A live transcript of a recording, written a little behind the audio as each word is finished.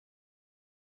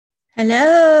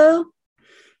Hello,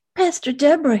 Pastor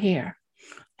Deborah here,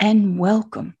 and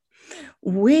welcome.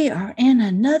 We are in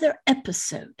another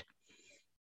episode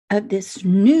of this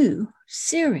new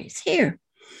series here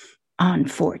on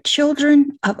For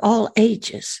Children of All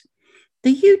Ages,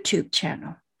 the YouTube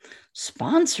channel,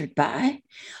 sponsored by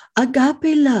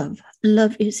Agape Love,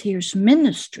 Love is Here's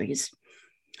Ministries,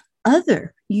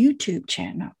 other YouTube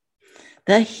channel,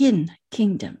 The Hidden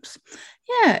Kingdoms.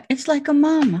 Yeah, it's like a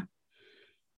mama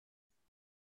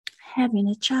having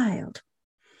a child.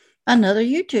 Another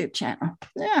YouTube channel.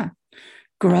 Yeah.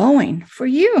 Growing for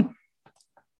you.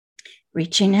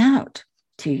 Reaching out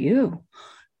to you.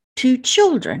 To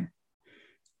children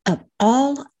of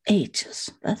all ages.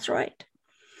 That's right.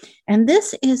 And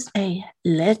this is a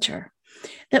letter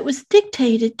that was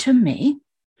dictated to me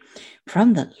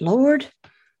from the Lord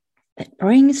that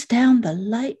brings down the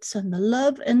lights and the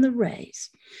love and the rays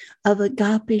of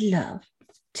agape love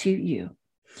to you.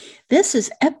 This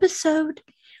is episode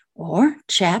or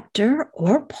chapter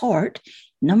or part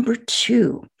number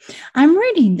 2. I'm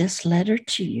reading this letter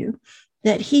to you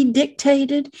that he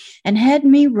dictated and had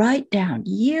me write down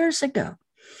years ago.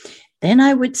 Then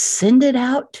I would send it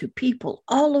out to people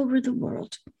all over the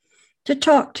world to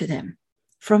talk to them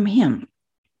from him.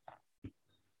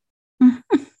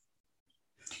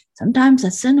 Sometimes I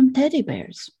send them teddy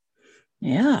bears.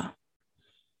 Yeah.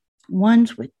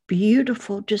 Ones with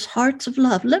beautiful, just hearts of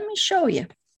love. Let me show you.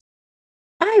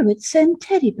 I would send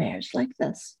teddy bears like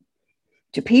this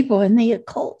to people in the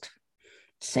occult,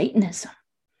 Satanism,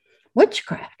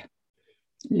 witchcraft,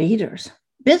 leaders,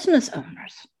 business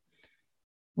owners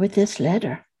with this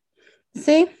letter.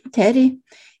 See, Teddy,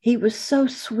 he was so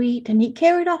sweet and he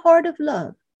carried a heart of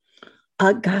love,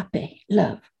 agape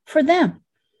love for them.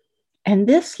 And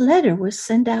this letter was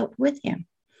sent out with him.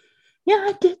 Yeah,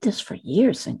 I did this for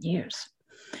years and years.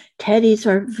 Teddies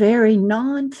are very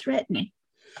non-threatening.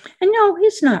 And no,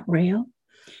 he's not real,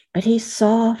 but he's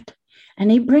soft and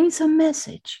he brings a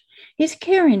message. He's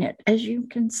carrying it, as you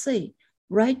can see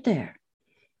right there,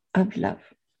 of love.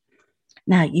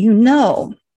 Now, you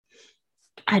know,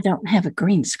 I don't have a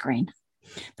green screen.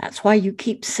 That's why you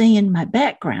keep seeing my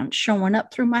background showing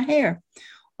up through my hair,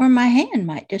 or my hand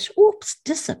might just,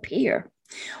 disappear.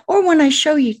 Or when I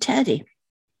show you Teddy,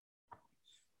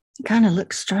 it kind of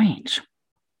looks strange.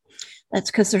 That's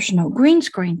because there's no green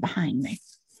screen behind me,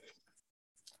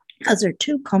 because they're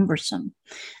too cumbersome.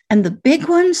 And the big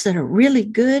ones that are really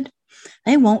good,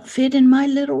 they won't fit in my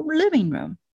little living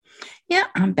room. Yeah,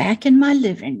 I'm back in my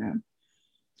living room,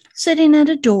 sitting at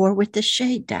a door with the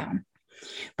shade down.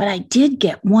 But I did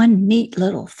get one neat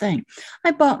little thing.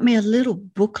 I bought me a little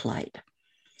book light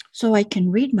so I can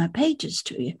read my pages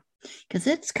to you, because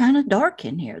it's kind of dark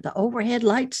in here. The overhead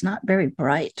light's not very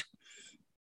bright.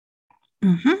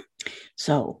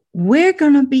 So we're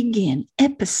going to begin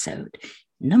episode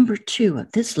number 2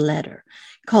 of this letter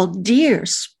called Dear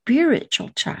Spiritual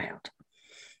Child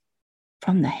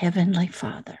from the Heavenly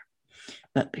Father.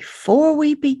 But before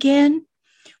we begin,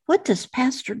 what does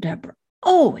Pastor Deborah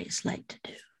always like to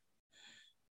do?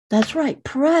 That's right,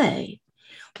 pray.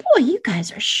 Boy, you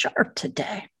guys are sharp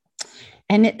today.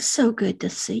 And it's so good to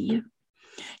see you.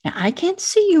 Now, I can't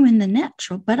see you in the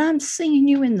natural, but I'm seeing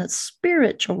you in the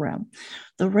spiritual realm,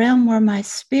 the realm where my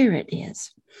spirit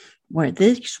is, where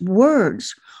these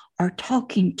words are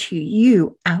talking to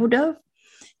you out of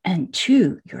and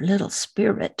to your little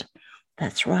spirit.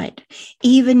 That's right.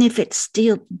 Even if it's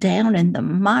still down in the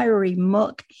miry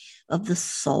muck of the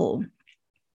soul.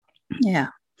 Yeah,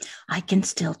 I can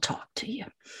still talk to you.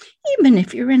 Even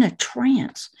if you're in a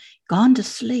trance, gone to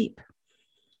sleep,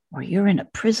 or you're in a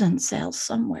prison cell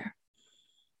somewhere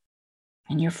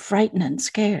and you're frightened and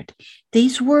scared,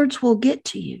 these words will get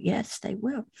to you. Yes, they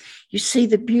will. You see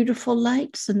the beautiful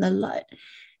lights and the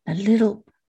little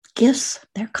gifts,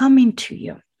 they're coming to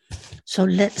you. So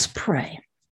let's pray.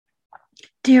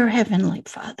 Dear Heavenly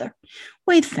Father,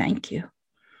 we thank you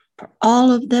for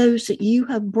all of those that you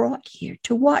have brought here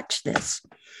to watch this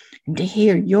and to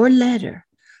hear your letter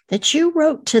that you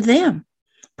wrote to them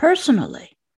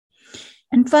personally.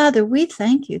 And Father, we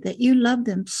thank you that you love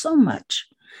them so much.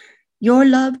 Your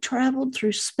love traveled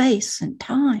through space and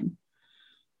time,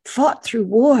 fought through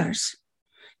wars,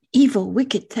 evil,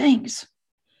 wicked things,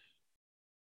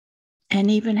 and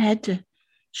even had to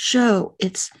show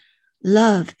its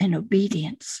love and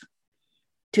obedience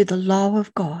to the law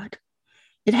of God.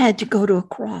 It had to go to a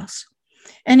cross.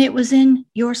 And it was in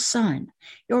your Son,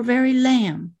 your very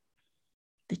Lamb,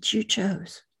 that you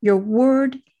chose. Your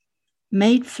word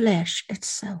made flesh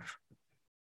itself.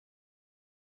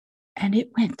 And it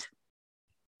went.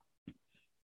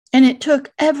 And it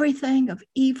took everything of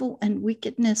evil and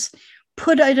wickedness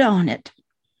put it on it,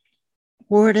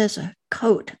 wore it as a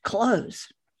coat, clothes.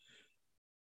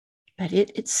 But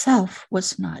it itself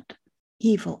was not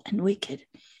evil and wicked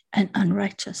and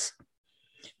unrighteous.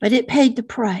 But it paid the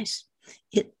price.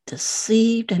 It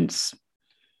deceived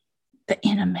the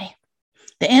enemy.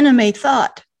 The enemy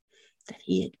thought that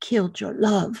he had killed your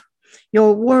love,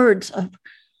 your words of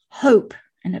hope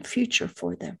and a future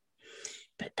for them.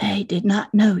 But they did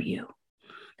not know you.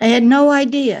 They had no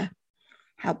idea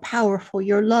how powerful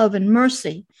your love and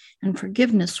mercy and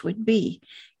forgiveness would be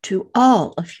to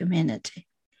all of humanity,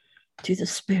 to the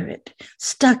spirit,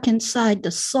 stuck inside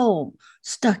the soul,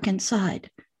 stuck inside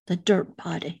the dirt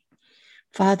body.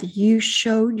 Father, you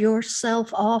showed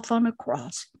yourself off on a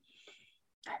cross.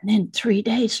 And then 3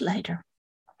 days later,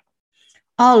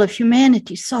 all of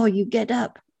humanity saw you get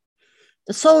up.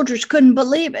 The soldiers couldn't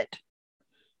believe it.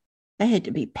 They had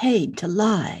to be paid to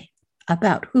lie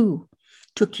about who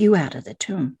took you out of the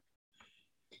tomb.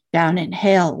 Down in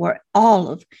hell, where all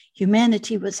of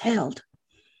humanity was held,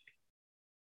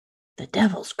 the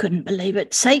devils couldn't believe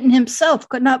it. Satan himself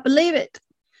could not believe it,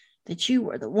 that you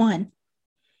were the one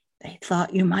they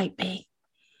thought you might be.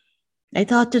 They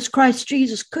thought this Christ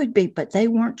Jesus could be, but they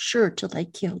weren't sure till they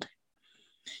killed him.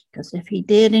 Because if he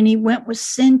did and he went with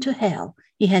sin to hell,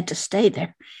 he had to stay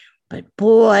there. But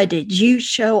boy, did you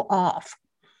show off.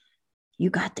 You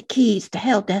got the keys to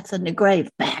hell, death, and the grave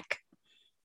back.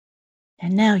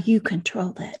 And now you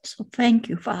control that. So thank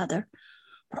you, Father,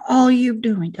 for all you're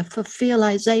doing to fulfill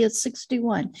Isaiah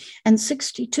 61 and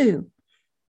 62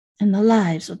 in the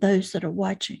lives of those that are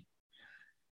watching.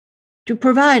 To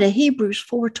provide a Hebrews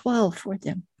 4:12 for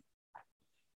them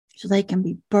so they can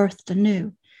be birthed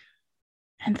anew.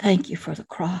 And thank you for the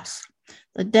cross,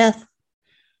 the death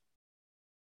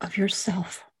of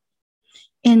yourself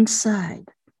inside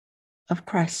of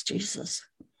Christ Jesus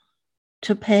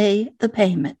to pay the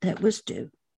payment that was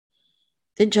due,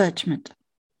 the judgment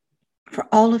for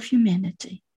all of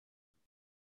humanity.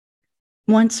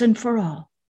 Once and for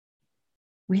all,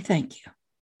 we thank you.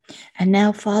 And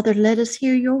now, Father, let us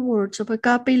hear your words of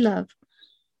agape love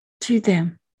to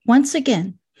them once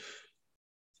again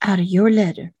out of your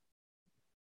letter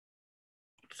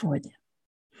for them.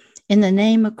 In the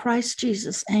name of Christ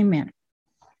Jesus, amen.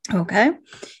 Okay,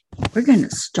 we're going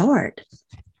to start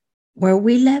where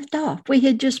we left off. We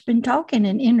had just been talking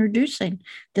and introducing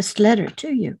this letter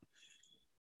to you.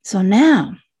 So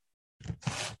now,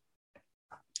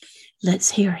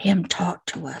 let's hear him talk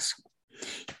to us.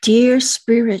 Dear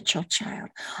spiritual child,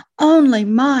 only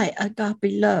my agape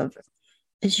love,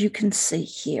 as you can see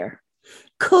here,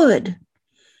 could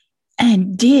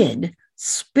and did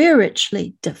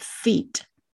spiritually defeat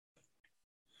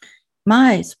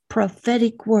my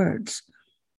prophetic words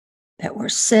that were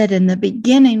said in the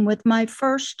beginning with my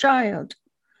first child.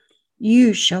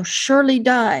 You shall surely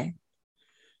die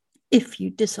if you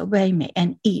disobey me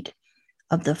and eat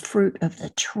of the fruit of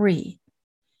the tree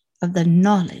of the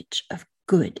knowledge of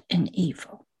good and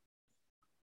evil.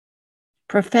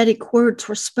 Prophetic words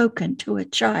were spoken to a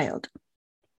child.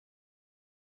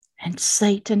 And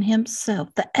Satan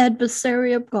himself, the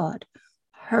adversary of God,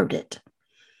 heard it.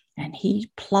 And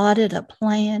he plotted a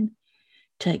plan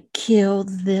to kill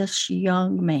this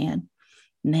young man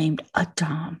named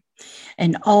Adam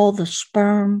and all the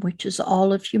sperm, which is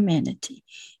all of humanity,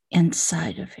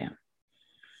 inside of him.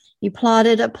 He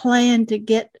plotted a plan to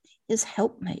get his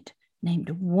helpmate named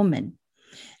woman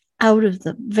out of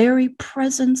the very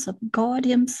presence of God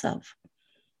himself,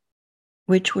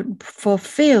 which would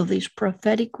fulfill these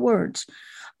prophetic words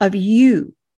of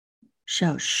you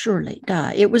shall surely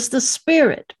die. It was the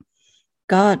spirit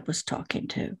God was talking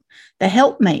to. The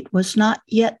helpmate was not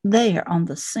yet there on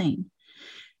the scene,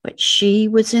 but she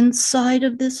was inside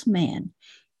of this man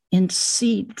in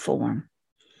seed form.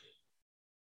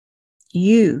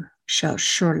 You shall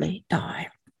surely die.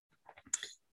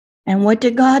 And what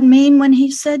did God mean when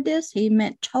he said this? He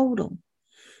meant total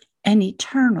and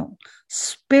eternal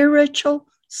spiritual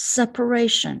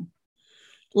separation,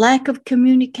 lack of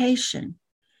communication,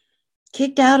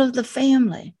 kicked out of the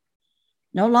family,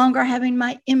 no longer having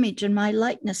my image and my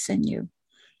likeness in you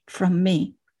from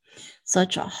me.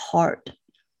 Such a heart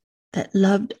that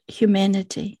loved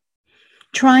humanity,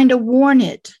 trying to warn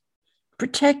it,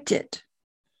 protect it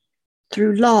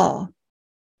through law,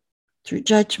 through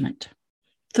judgment,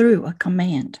 through a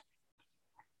command.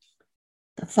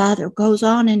 The Father goes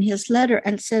on in his letter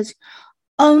and says,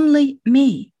 only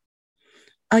me,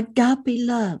 agape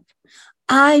love,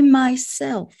 I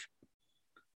myself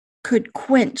could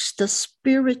quench the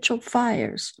spiritual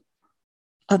fires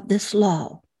of this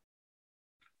law,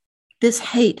 this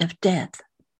hate of death,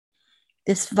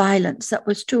 this violence that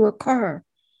was to occur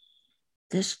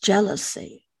this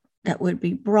jealousy that would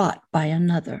be brought by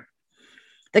another,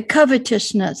 the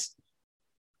covetousness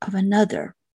of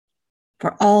another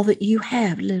for all that you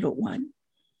have, little one,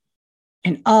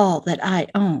 and all that I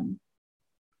own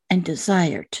and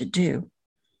desire to do.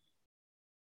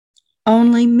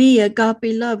 Only me, agape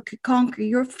love, could conquer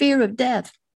your fear of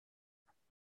death,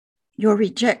 your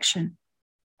rejection,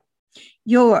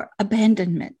 your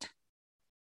abandonment,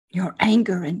 your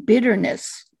anger and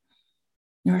bitterness,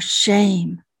 your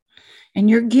shame and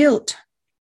your guilt,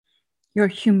 your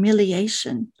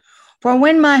humiliation. For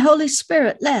when my Holy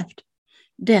Spirit left,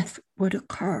 death would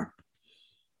occur,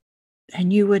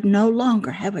 and you would no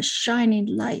longer have a shining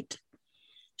light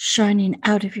shining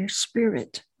out of your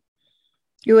spirit.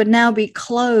 You would now be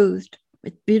clothed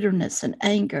with bitterness and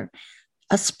anger,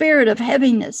 a spirit of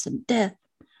heaviness and death,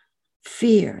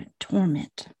 fear and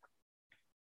torment.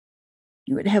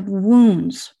 You would have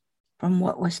wounds from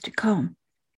what was to come.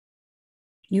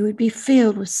 You would be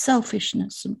filled with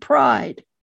selfishness and pride,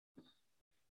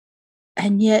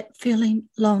 and yet feeling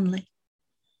lonely.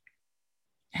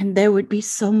 And there would be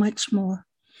so much more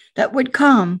that would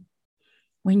come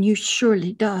when you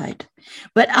surely died.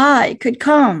 But I could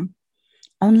come.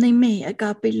 Only me,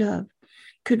 agape love,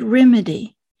 could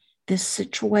remedy this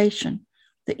situation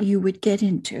that you would get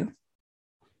into.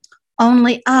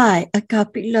 Only I,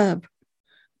 agape love,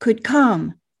 could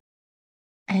come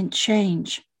and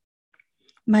change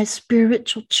my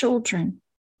spiritual children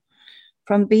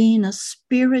from being a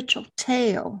spiritual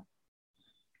tail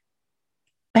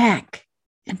back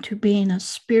into being a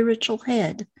spiritual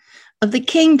head of the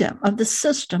kingdom, of the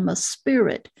system of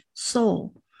spirit,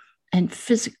 soul, and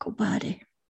physical body.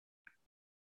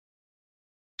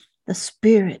 The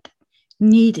spirit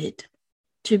needed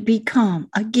to become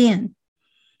again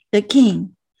the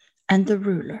king and the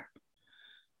ruler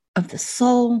of the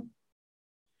soul,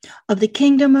 of the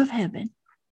kingdom of heaven,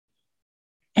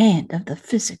 and of the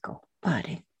physical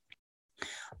body.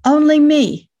 Only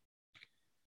me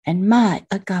and my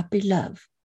agape love,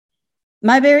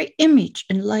 my very image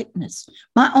and likeness,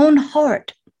 my own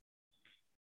heart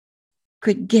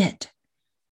could get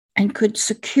and could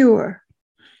secure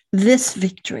this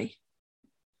victory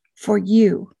for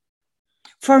you,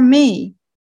 for me,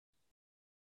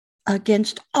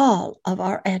 against all of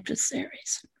our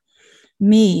adversaries.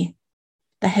 Me,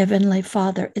 the Heavenly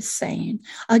Father is saying,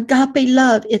 agape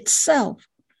love itself,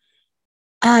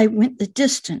 I went the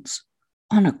distance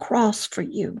on a cross for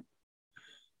you.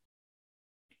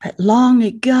 But long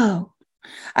ago,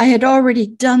 I had already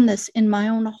done this in my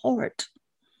own heart,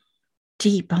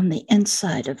 deep on the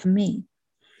inside of me,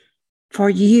 for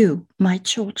you, my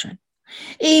children,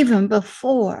 even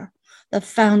before the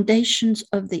foundations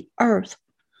of the earth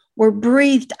were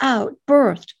breathed out,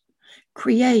 birthed,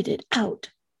 created out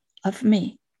of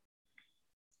me,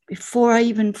 before I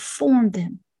even formed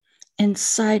them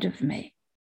inside of me.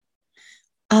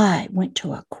 I went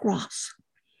to a cross.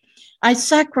 I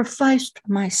sacrificed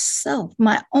myself,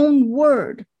 my own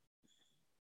word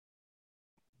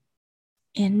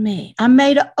in me. I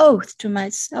made an oath to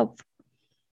myself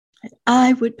that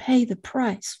I would pay the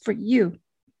price for you.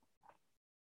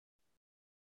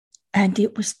 And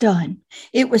it was done.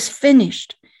 It was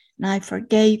finished. And I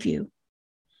forgave you.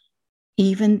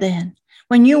 Even then,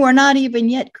 when you were not even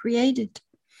yet created,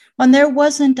 when there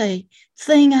wasn't a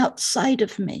thing outside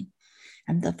of me,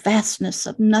 and the vastness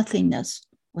of nothingness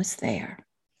was there.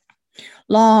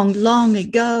 Long, long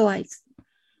ago,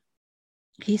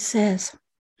 he says,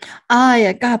 I,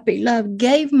 agape love,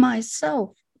 gave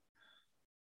myself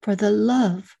for the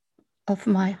love of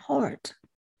my heart,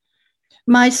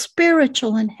 my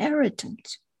spiritual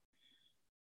inheritance,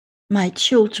 my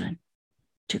children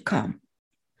to come.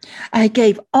 I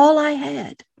gave all I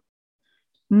had,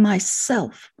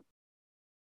 myself.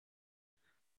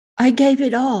 I gave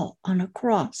it all on a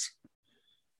cross.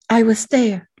 I was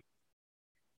there,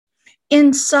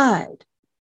 inside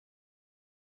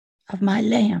of my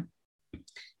lamb.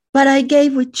 But I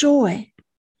gave with joy,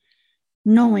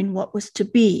 knowing what was to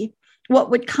be, what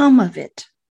would come of it,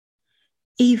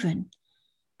 even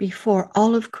before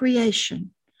all of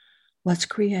creation was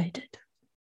created.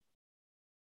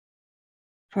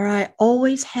 For I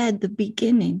always had the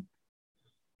beginning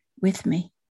with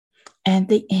me and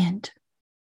the end.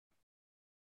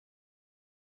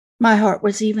 My heart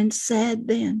was even sad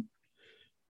then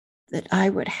that I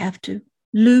would have to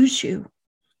lose you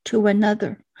to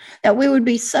another, that we would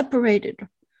be separated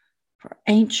for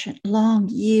ancient long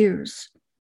years.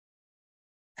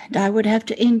 And I would have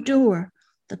to endure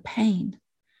the pain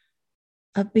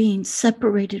of being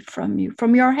separated from you,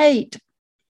 from your hate,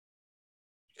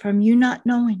 from you not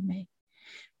knowing me.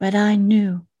 But I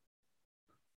knew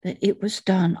that it was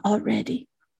done already.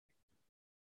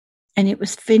 And it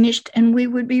was finished, and we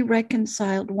would be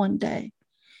reconciled one day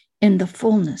in the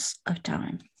fullness of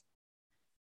time.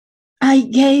 I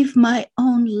gave my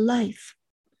own life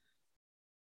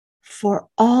for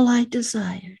all I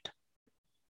desired,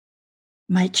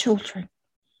 my children,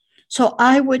 so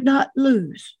I would not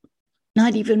lose,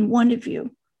 not even one of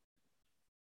you.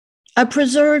 I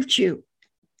preserved you,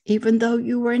 even though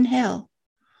you were in hell.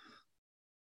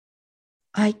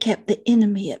 I kept the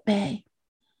enemy at bay.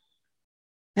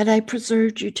 But I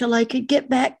preserved you till I could get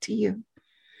back to you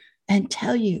and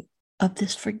tell you of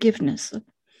this forgiveness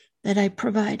that I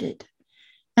provided,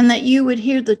 and that you would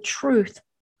hear the truth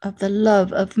of the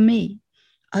love of me,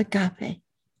 agape,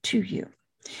 to you.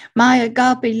 My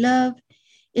agape love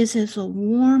is as a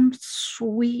warm,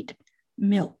 sweet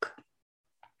milk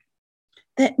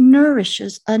that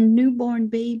nourishes a newborn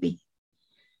baby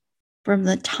from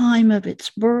the time of its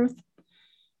birth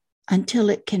until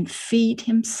it can feed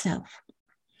himself.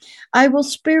 I will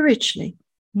spiritually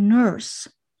nurse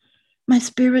my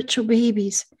spiritual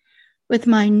babies with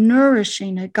my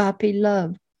nourishing agape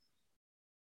love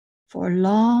for a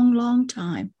long, long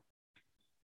time.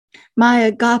 My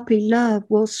agape love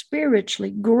will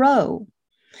spiritually grow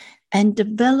and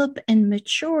develop and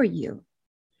mature you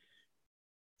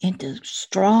into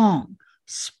strong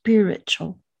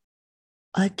spiritual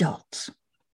adults.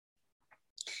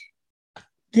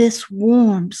 This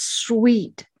warm,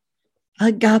 sweet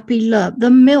agape love,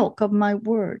 the milk of my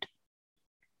word,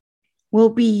 will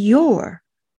be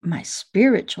my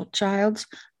spiritual child's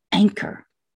anchor,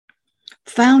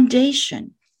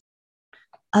 foundation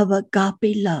of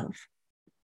agape love,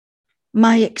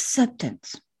 my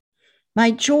acceptance, my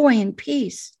joy and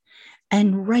peace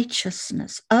and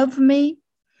righteousness of me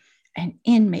and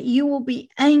in me. You will be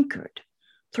anchored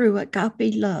through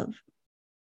agape love.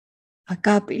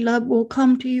 Agape love will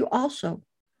come to you also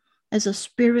as a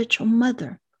spiritual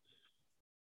mother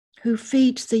who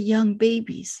feeds the young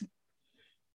babies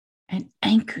and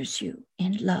anchors you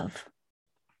in love.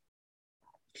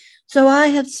 So I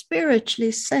have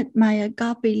spiritually sent my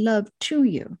agape love to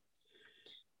you,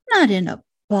 not in a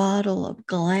bottle of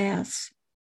glass,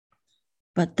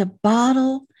 but the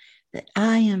bottle that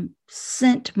I am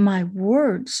sent my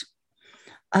words,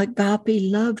 agape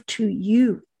love to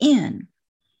you in,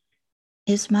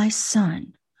 is my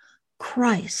Son,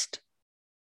 Christ,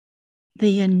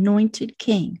 the anointed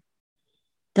King,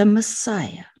 the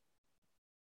Messiah,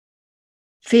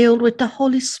 filled with the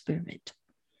Holy Spirit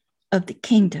of the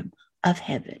kingdom of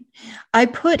heaven. I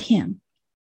put him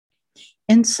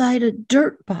inside a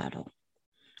dirt bottle,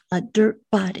 a dirt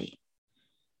body,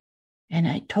 and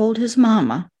I told his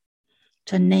mama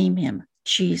to name him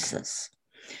Jesus,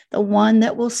 the one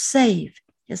that will save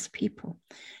his people.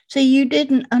 So you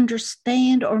didn't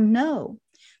understand or know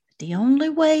the only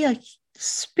way a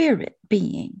spirit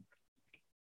being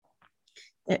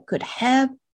that could have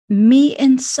me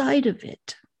inside of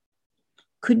it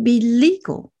could be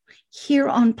legal here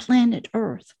on planet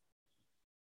Earth,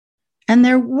 and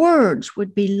their words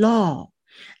would be law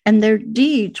and their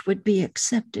deeds would be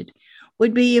accepted,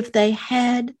 would be if they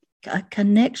had a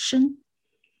connection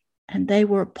and they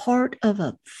were part of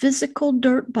a physical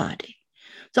dirt body.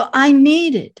 So I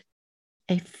needed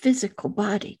a physical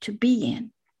body to be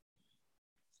in.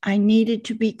 I needed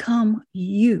to become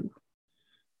you,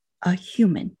 a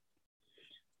human,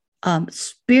 a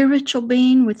spiritual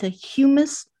being with a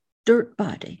humus dirt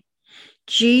body.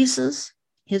 Jesus,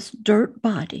 his dirt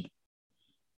body,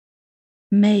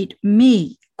 made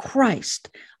me, Christ,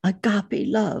 agape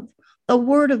love, the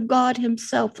word of God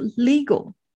himself,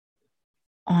 legal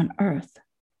on earth.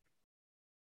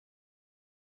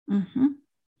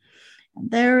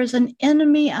 There is an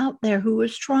enemy out there who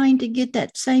is trying to get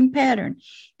that same pattern,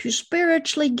 to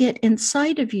spiritually get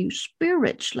inside of you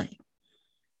spiritually,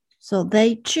 so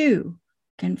they too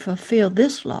can fulfill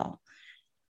this law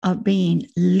of being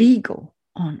legal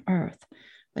on earth.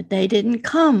 But they didn't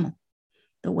come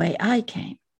the way I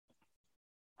came.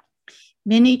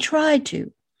 Many tried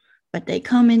to, but they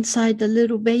come inside the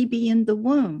little baby in the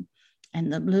womb,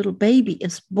 and the little baby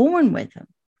is born with them.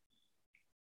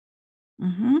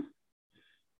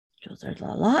 So there's a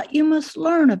lot you must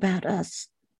learn about us,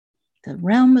 the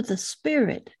realm of the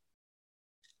spirit,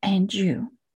 and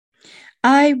you.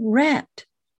 I wrapped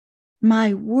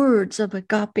my words of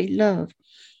agape love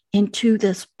into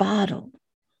this bottle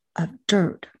of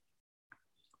dirt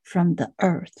from the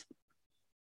earth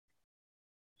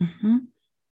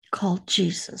called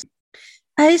Jesus.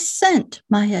 I sent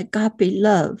my agape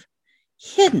love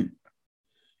hidden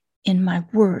in my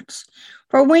words.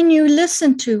 For when you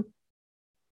listen to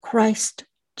Christ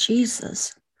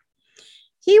Jesus,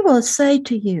 He will say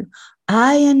to you,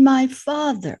 I and my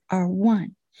Father are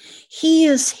one. He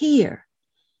is here.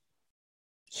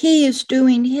 He is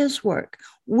doing his work.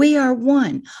 We are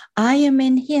one. I am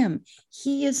in him.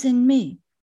 He is in me.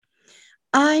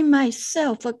 I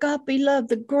myself, agape love,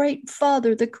 the great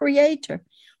Father, the Creator,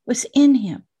 was in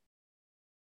him.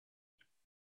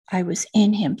 I was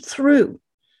in him through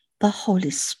the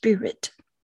Holy Spirit.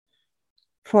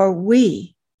 For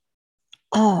we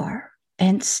are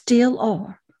and still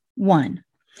are one.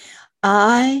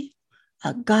 I,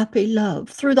 agape love,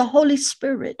 through the Holy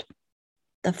Spirit,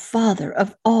 the Father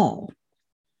of all,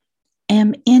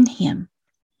 am in him,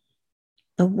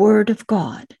 the Word of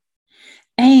God,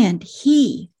 and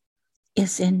he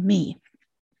is in me.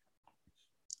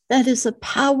 That is a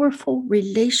powerful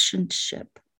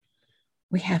relationship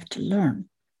we have to learn.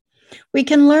 We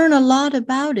can learn a lot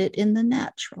about it in the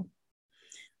natural.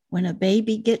 When a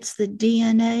baby gets the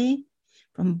DNA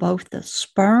from both the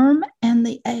sperm and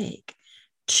the egg,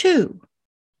 two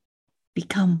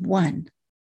become one.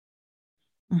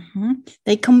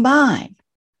 They combine.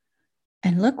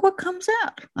 And look what comes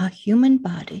out, a human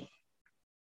body.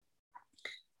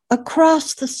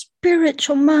 Across the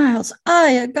spiritual miles,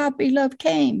 I, agape love,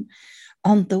 came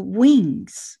on the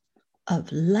wings of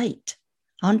light,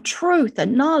 on truth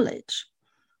and knowledge,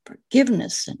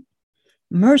 forgiveness and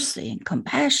mercy and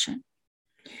compassion.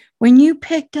 When you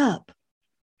picked up,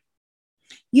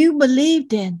 you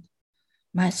believed in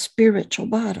my spiritual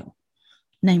bottle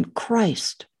named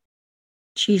Christ,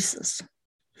 Jesus.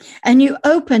 And you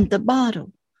opened the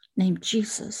bottle named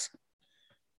Jesus.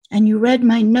 And you read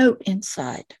my note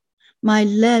inside, my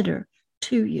letter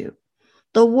to you,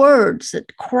 the words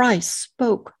that Christ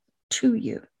spoke to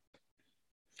you.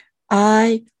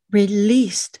 I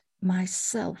released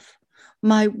myself,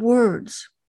 my words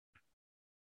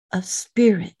of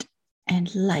spirit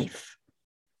and life,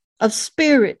 of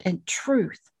spirit and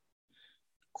truth,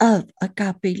 of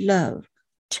agape love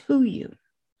to you.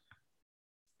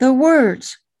 The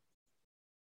words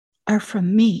are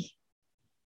from me,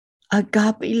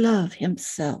 agape love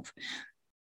himself.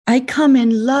 I come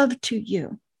in love to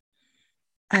you.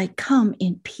 I come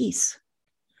in peace.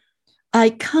 I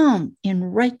come in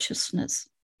righteousness.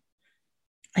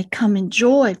 I come in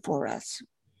joy for us.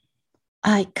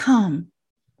 I come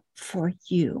for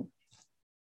you.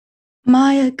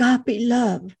 My agape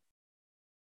love,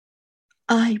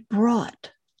 I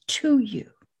brought to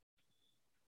you,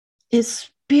 is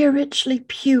spiritually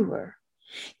pure.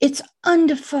 It's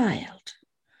undefiled.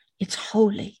 It's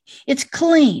holy. It's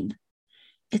clean.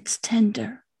 It's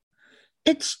tender.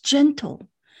 It's gentle.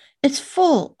 It's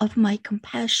full of my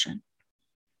compassion,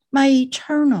 my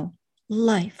eternal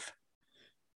life,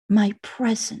 my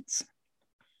presence,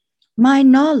 my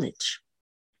knowledge,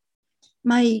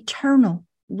 my eternal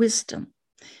wisdom.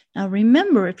 Now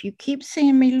remember, if you keep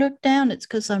seeing me look down, it's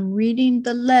because I'm reading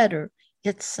the letter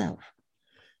itself.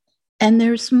 And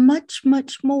there's much,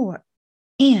 much more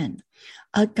in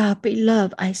agape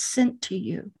love I sent to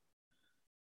you,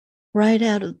 right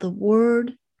out of the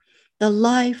word, the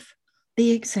life,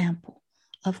 the example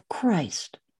of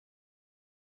Christ,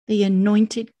 the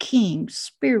anointed King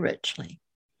spiritually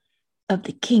of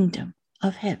the kingdom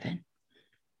of heaven.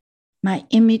 My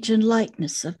image and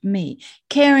likeness of me,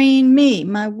 carrying me,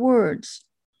 my words,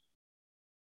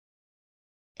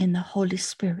 in the Holy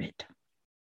Spirit.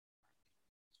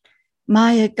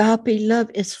 My agape love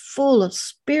is full of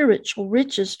spiritual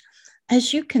riches,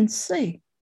 as you can see,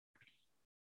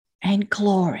 and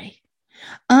glory,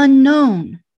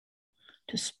 unknown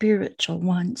to spiritual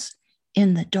ones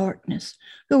in the darkness,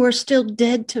 who are still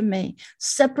dead to me,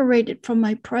 separated from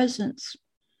my presence,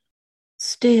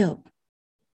 still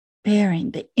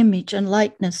bearing the image and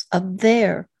likeness of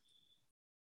their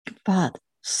father,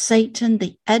 Satan,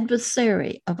 the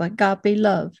adversary of agape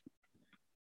love.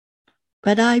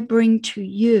 But I bring to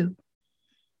you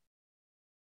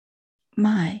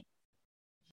my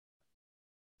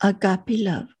agape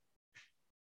love,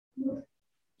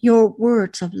 your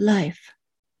words of life,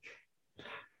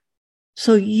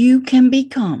 so you can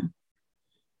become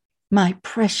my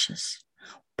precious,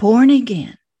 born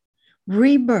again,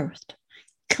 rebirthed,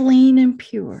 clean and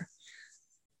pure,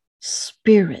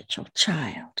 spiritual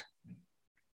child.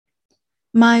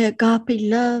 My agape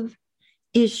love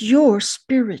is your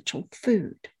spiritual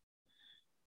food.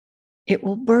 It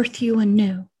will birth you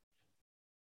anew.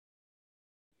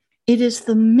 It is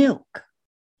the milk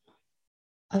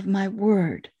of my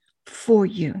word for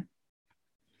you.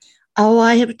 Oh,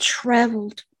 I have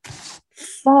traveled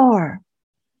far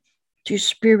to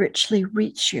spiritually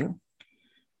reach you,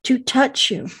 to touch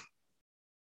you,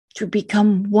 to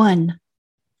become one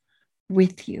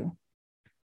with you.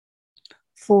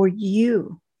 for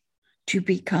you to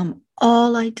become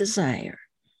all I desire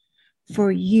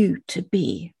for you to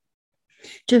be,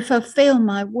 to fulfill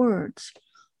my words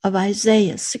of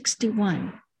Isaiah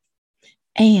 61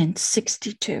 and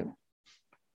 62.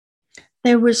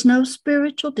 There was no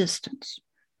spiritual distance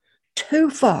too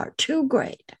far, too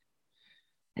great,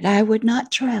 that I would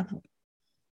not travel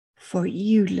for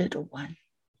you, little one.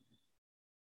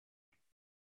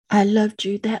 I loved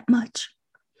you that much.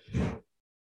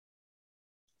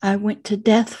 I went to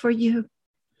death for you.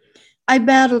 I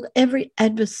battled every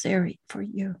adversary for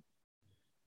you.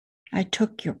 I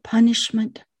took your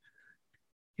punishment,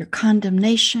 your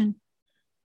condemnation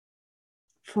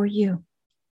for you,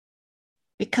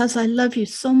 because I love you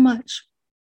so much.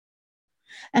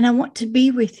 And I want to be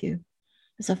with you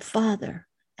as a father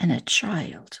and a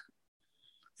child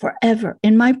forever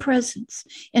in my presence,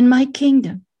 in my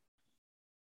kingdom.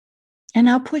 And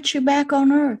I'll put you back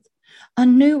on earth, a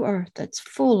new earth that's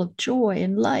full of joy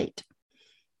and light.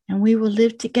 And we will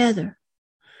live together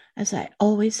as I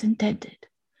always intended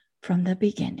from the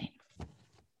beginning.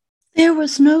 There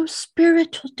was no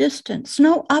spiritual distance,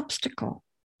 no obstacle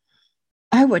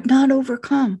I would not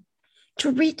overcome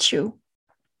to reach you.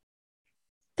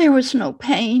 There was no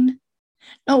pain,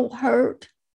 no hurt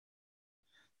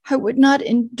I would not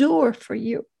endure for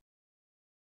you.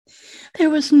 There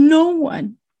was no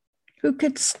one who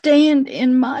could stand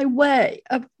in my way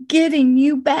of getting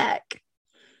you back.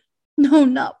 No,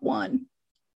 not one.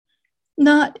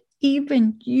 Not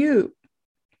even you.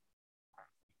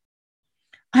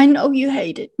 I know you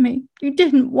hated me. You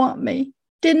didn't want me,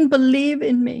 didn't believe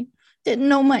in me, didn't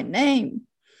know my name.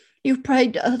 You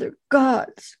prayed to other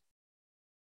gods.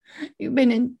 You've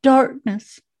been in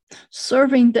darkness,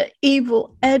 serving the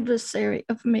evil adversary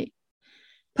of me.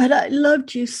 But I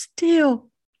loved you still.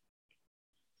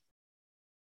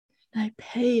 I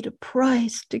paid a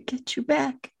price to get you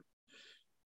back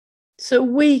so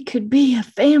we could be a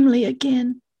family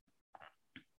again.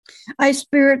 I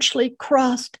spiritually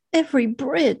crossed every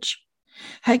bridge.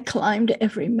 I climbed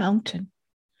every mountain,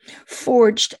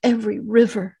 forged every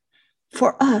river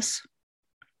for us.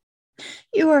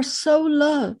 You are so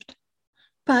loved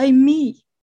by me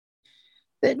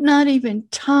that not even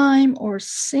time or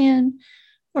sin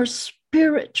or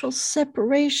spiritual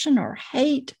separation or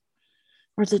hate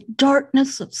or the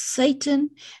darkness of Satan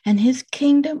and his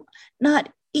kingdom,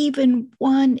 not even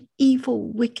one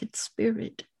evil, wicked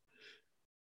spirit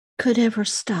could ever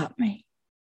stop me.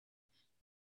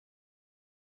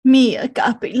 Me,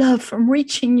 agape love, from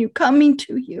reaching you, coming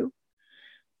to you,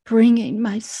 bringing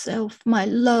myself, my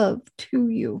love to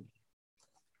you.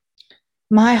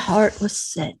 My heart was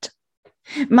set.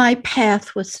 My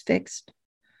path was fixed.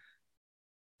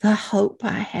 The hope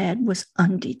I had was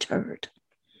undeterred.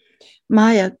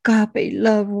 My agape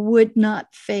love would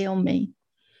not fail me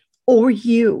or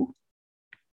you.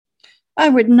 I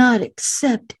would not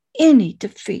accept any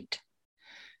defeat.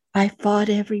 I fought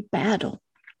every battle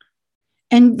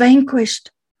and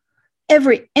vanquished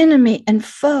every enemy and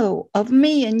foe of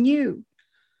me and you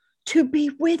to be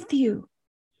with you,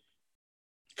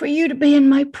 for you to be in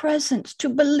my presence, to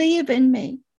believe in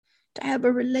me, to have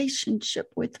a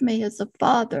relationship with me as a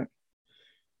father,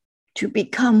 to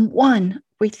become one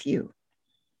with you.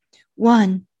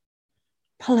 1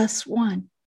 + 1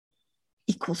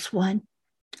 = 1.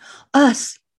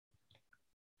 Us.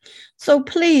 So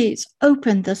please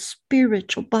open the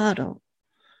spiritual bottle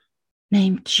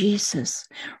named Jesus.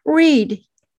 Read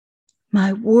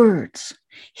my words.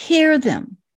 Hear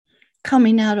them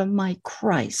coming out of my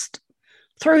Christ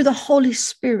through the Holy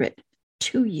Spirit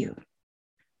to you.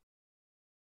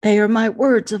 They are my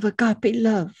words of agape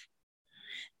love.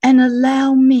 And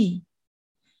allow me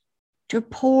to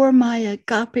pour my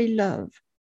agape love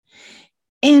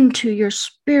into your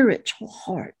spiritual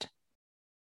heart,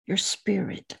 your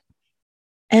spirit,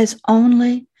 as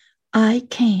only I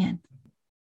can,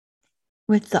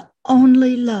 with the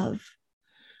only love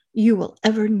you will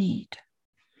ever need.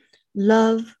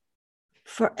 Love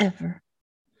forever,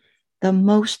 the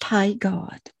Most High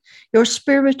God, your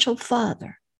spiritual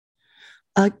Father,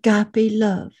 agape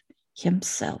love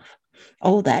himself.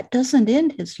 Oh, that doesn't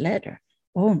end his letter.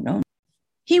 Oh, no.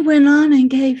 He went on and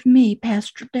gave me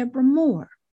Pastor Deborah Moore.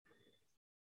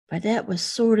 But that was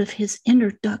sort of his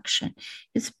introduction,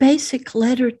 his basic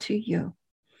letter to you.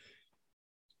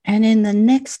 And in the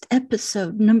next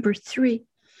episode, number 3,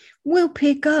 we'll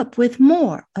pick up with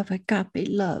more of agape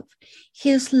love,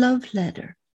 his love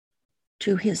letter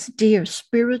to his dear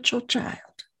spiritual child.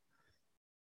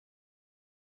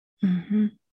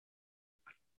 And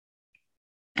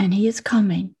he is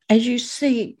coming, as you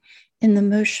see in the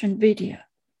motion video.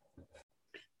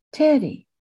 Teddy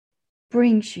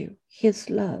brings you his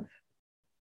love.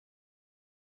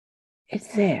 It's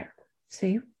there.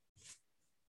 See?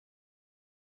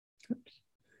 Oops.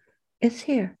 It's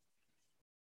here.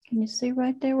 Can you see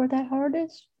right there where that heart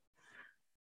is?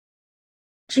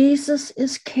 Jesus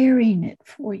is carrying it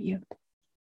for you.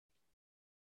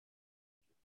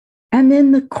 And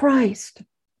then the Christ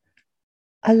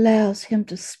allows him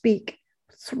to speak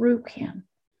through him.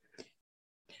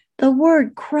 The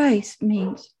word Christ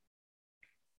means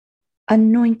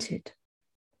anointed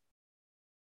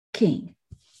king.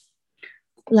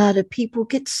 A lot of people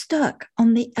get stuck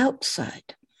on the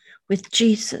outside with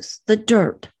Jesus, the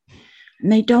dirt,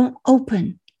 and they don't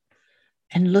open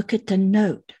and look at the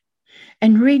note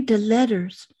and read the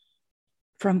letters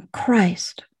from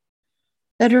Christ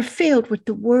that are filled with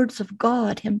the words of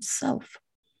God himself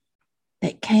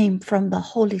that came from the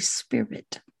Holy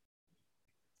Spirit.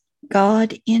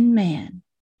 God in man,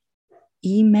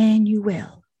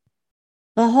 Emmanuel.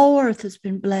 The whole earth has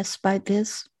been blessed by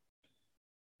this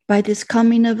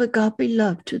coming of agape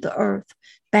love to the earth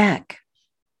back.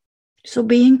 So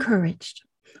be encouraged.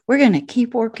 We're going to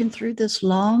keep working through this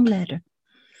long letter.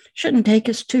 Shouldn't take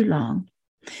us too long.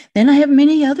 Then I have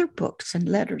many other books and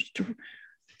letters to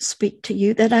speak to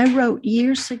you that I wrote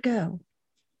years ago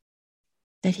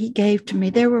that he gave to me.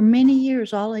 There were many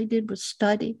years all I did was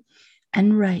study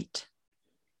and write.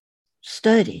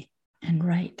 Study and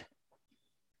write.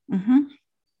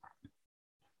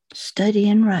 Study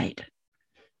and write.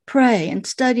 Pray and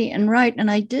study and write. And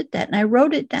I did that and I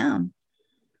wrote it down.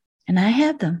 And I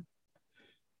have them.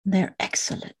 They're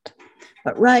excellent.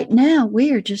 But right now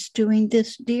we are just doing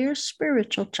this dear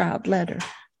spiritual child letter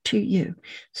to you.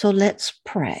 So let's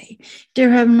pray.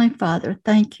 Dear Heavenly Father,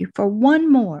 thank you for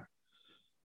one more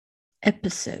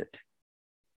episode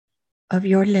of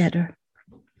your letter,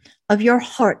 of your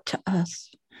heart to us.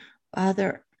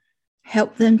 Father,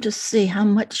 help them to see how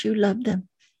much you love them.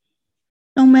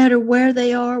 No matter where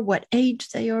they are, what age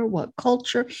they are, what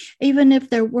culture, even if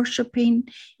they're worshiping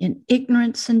in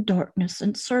ignorance and darkness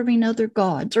and serving other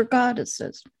gods or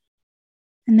goddesses,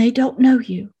 and they don't know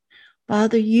you.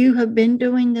 Father, you have been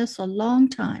doing this a long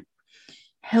time.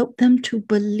 Help them to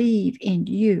believe in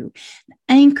you.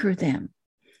 Anchor them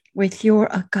with your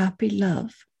agape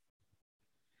love.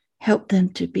 Help them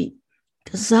to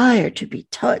desire to be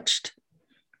touched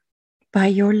by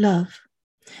your love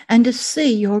and to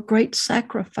see your great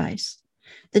sacrifice,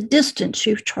 the distance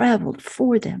you've traveled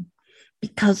for them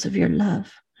because of your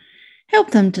love.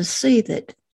 Help them to see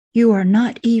that you are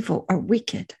not evil or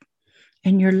wicked,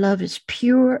 and your love is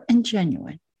pure and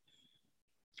genuine.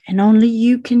 And only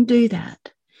you can do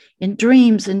that in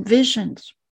dreams and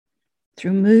visions,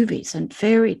 through movies and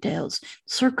fairy tales,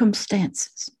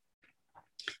 circumstances.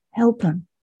 Help them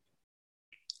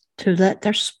to let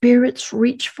their spirits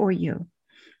reach for you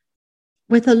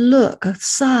with a look, a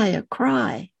sigh, a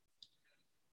cry,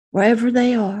 wherever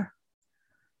they are,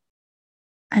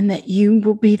 and that you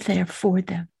will be there for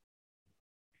them,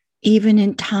 even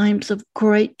in times of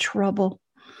great trouble,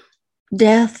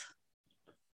 death,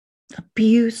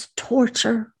 abuse,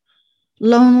 torture,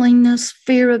 loneliness,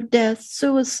 fear of death,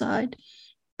 suicide.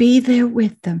 Be there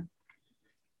with them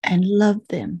and love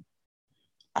them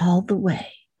all the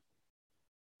way.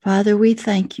 Father, we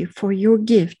thank you for your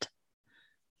gift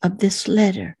of this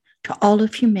letter to all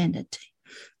of humanity.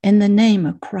 In the name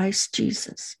of Christ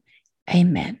Jesus,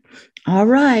 amen. All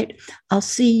right, I'll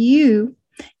see you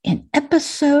in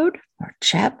episode or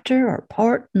chapter or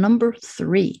part number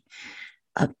 3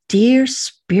 of Dear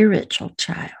Spiritual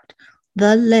Child,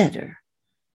 the letter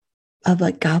of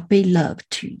agape love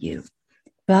to you.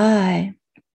 Bye.